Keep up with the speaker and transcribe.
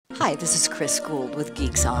Hi, this is Guld with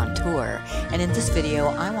Geeks On Tour, and in this video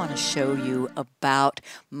I want to show you about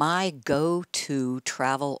my go-to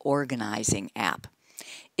travel organizing app.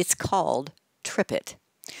 It's called TripIt.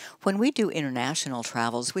 When we do international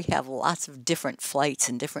travels, we have lots of different flights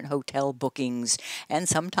and different hotel bookings and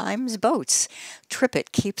sometimes boats.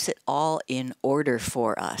 TripIt keeps it all in order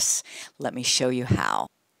for us. Let me show you how.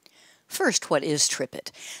 First, what is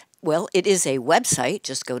TripIt? Well, it is a website.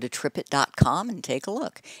 Just go to TripIt.com and take a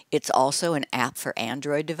look. It's also an app for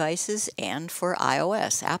Android devices and for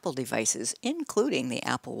iOS, Apple devices, including the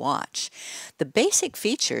Apple Watch. The basic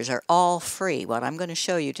features are all free. What I'm going to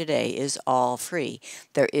show you today is all free.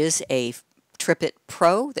 There is a TripIt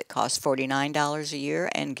Pro that costs $49 a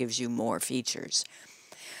year and gives you more features.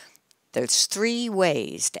 There's 3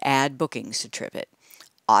 ways to add bookings to TripIt.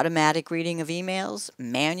 Automatic reading of emails,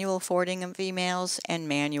 manual forwarding of emails, and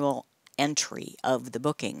manual entry of the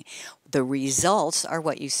booking. The results are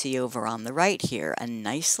what you see over on the right here, a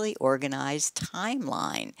nicely organized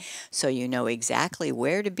timeline, so you know exactly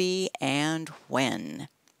where to be and when.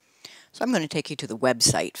 So I'm going to take you to the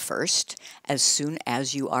website first. As soon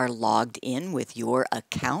as you are logged in with your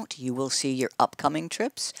account, you will see your upcoming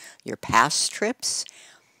trips, your past trips,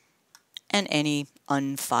 and any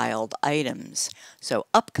unfiled items. So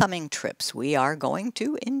upcoming trips, we are going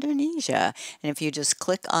to Indonesia. And if you just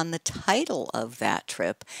click on the title of that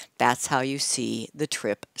trip, that's how you see the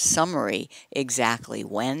trip summary, exactly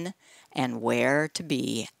when and where to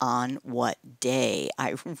be on what day.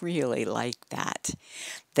 I really like that.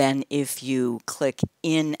 Then if you click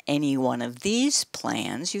in any one of these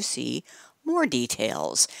plans, you see more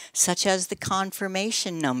details, such as the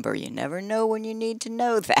confirmation number. You never know when you need to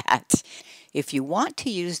know that. If you want to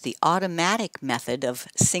use the automatic method of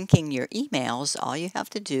syncing your emails, all you have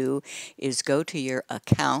to do is go to your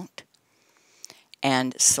account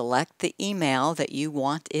and select the email that you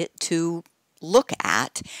want it to look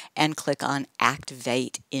at and click on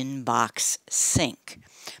Activate Inbox Sync.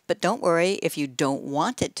 But don't worry, if you don't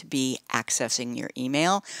want it to be accessing your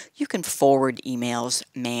email, you can forward emails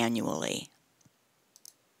manually.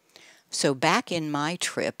 So back in my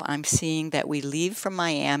trip, I'm seeing that we leave from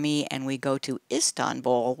Miami and we go to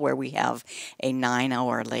Istanbul, where we have a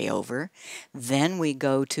 9-hour layover. Then we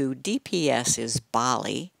go to DPS's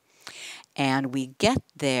Bali, and we get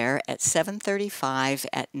there at 7:35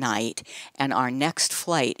 at night, and our next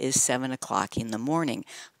flight is 7 o'clock in the morning.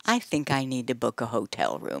 I think I need to book a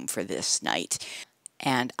hotel room for this night.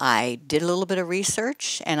 And I did a little bit of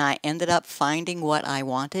research, and I ended up finding what I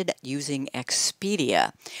wanted using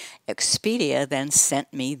Expedia. Expedia then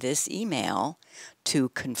sent me this email to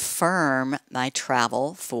confirm my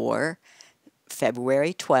travel for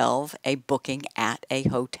February 12, a booking at a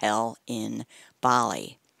hotel in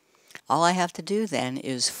Bali. All I have to do then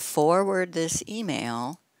is forward this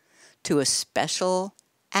email to a special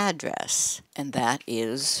address, and that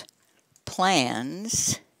is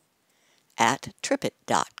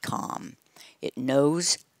plans@tripit.com. It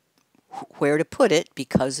knows where to put it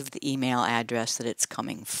because of the email address that it's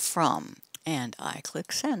coming from. And I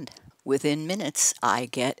click send. Within minutes, I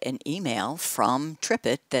get an email from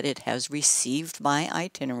TripIt that it has received my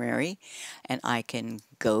itinerary, and I can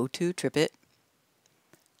go to TripIt,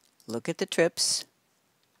 look at the trips,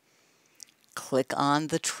 click on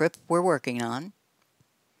the trip we're working on,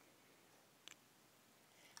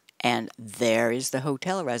 and there is the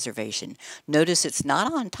hotel reservation. Notice it's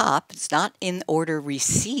not on top. It's not in order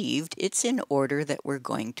received. It's in order that we're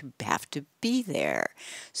going to have to be there.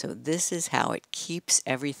 So this is how it keeps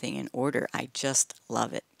everything in order. I just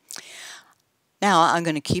love it. Now I'm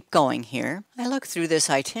going to keep going here. I look through this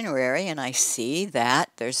itinerary and I see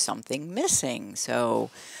that there's something missing.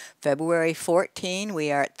 So February 14,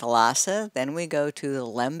 we are at Thalassa. Then we go to the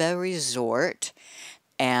Lemba Resort,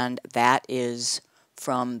 and that is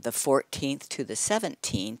from the 14th to the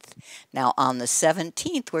 17th. Now on the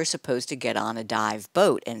 17th, we're supposed to get on a dive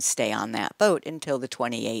boat and stay on that boat until the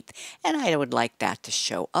 28th, and I would like that to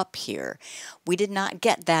show up here. We did not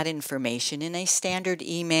get that information in a standard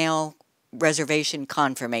email reservation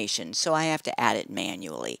confirmation, so I have to add it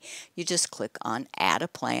manually. You just click on Add a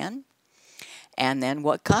Plan, and then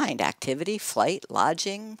what kind? Activity, flight,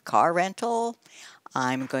 lodging, car rental.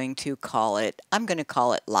 I'm going to call it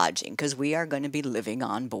lodging, because we are going to be living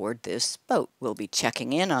on board this boat. We'll be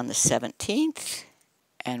checking in on the 17th,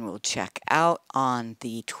 and we'll check out on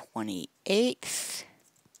the 28th.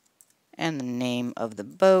 And the name of the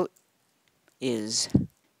boat is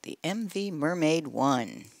the MV Mermaid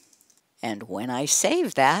 1. And when I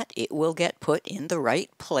save that, it will get put in the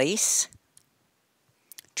right place.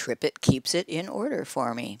 TripIt keeps it in order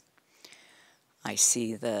for me. I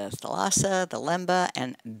see the Thalassa, the Lemba,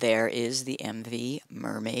 and there is the MV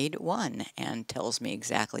Mermaid 1 and tells me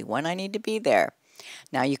exactly when I need to be there.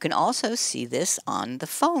 Now you can also see this on the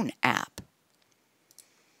phone app.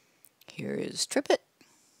 Here is TripIt.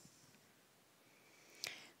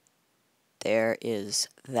 There is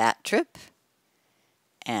that trip,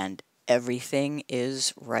 and everything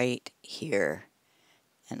is right here.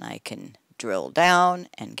 And I can drill down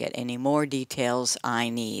and get any more details I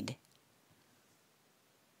need.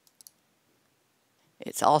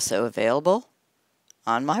 It's also available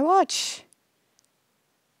on my watch.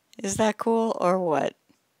 Is that cool or what?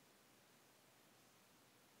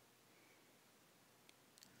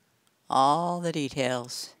 All the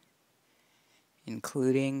details,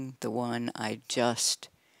 including the one I just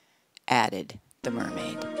added, the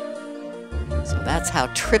mermaid. So that's how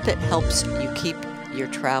TripIt helps you keep your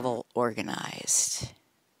travel organized.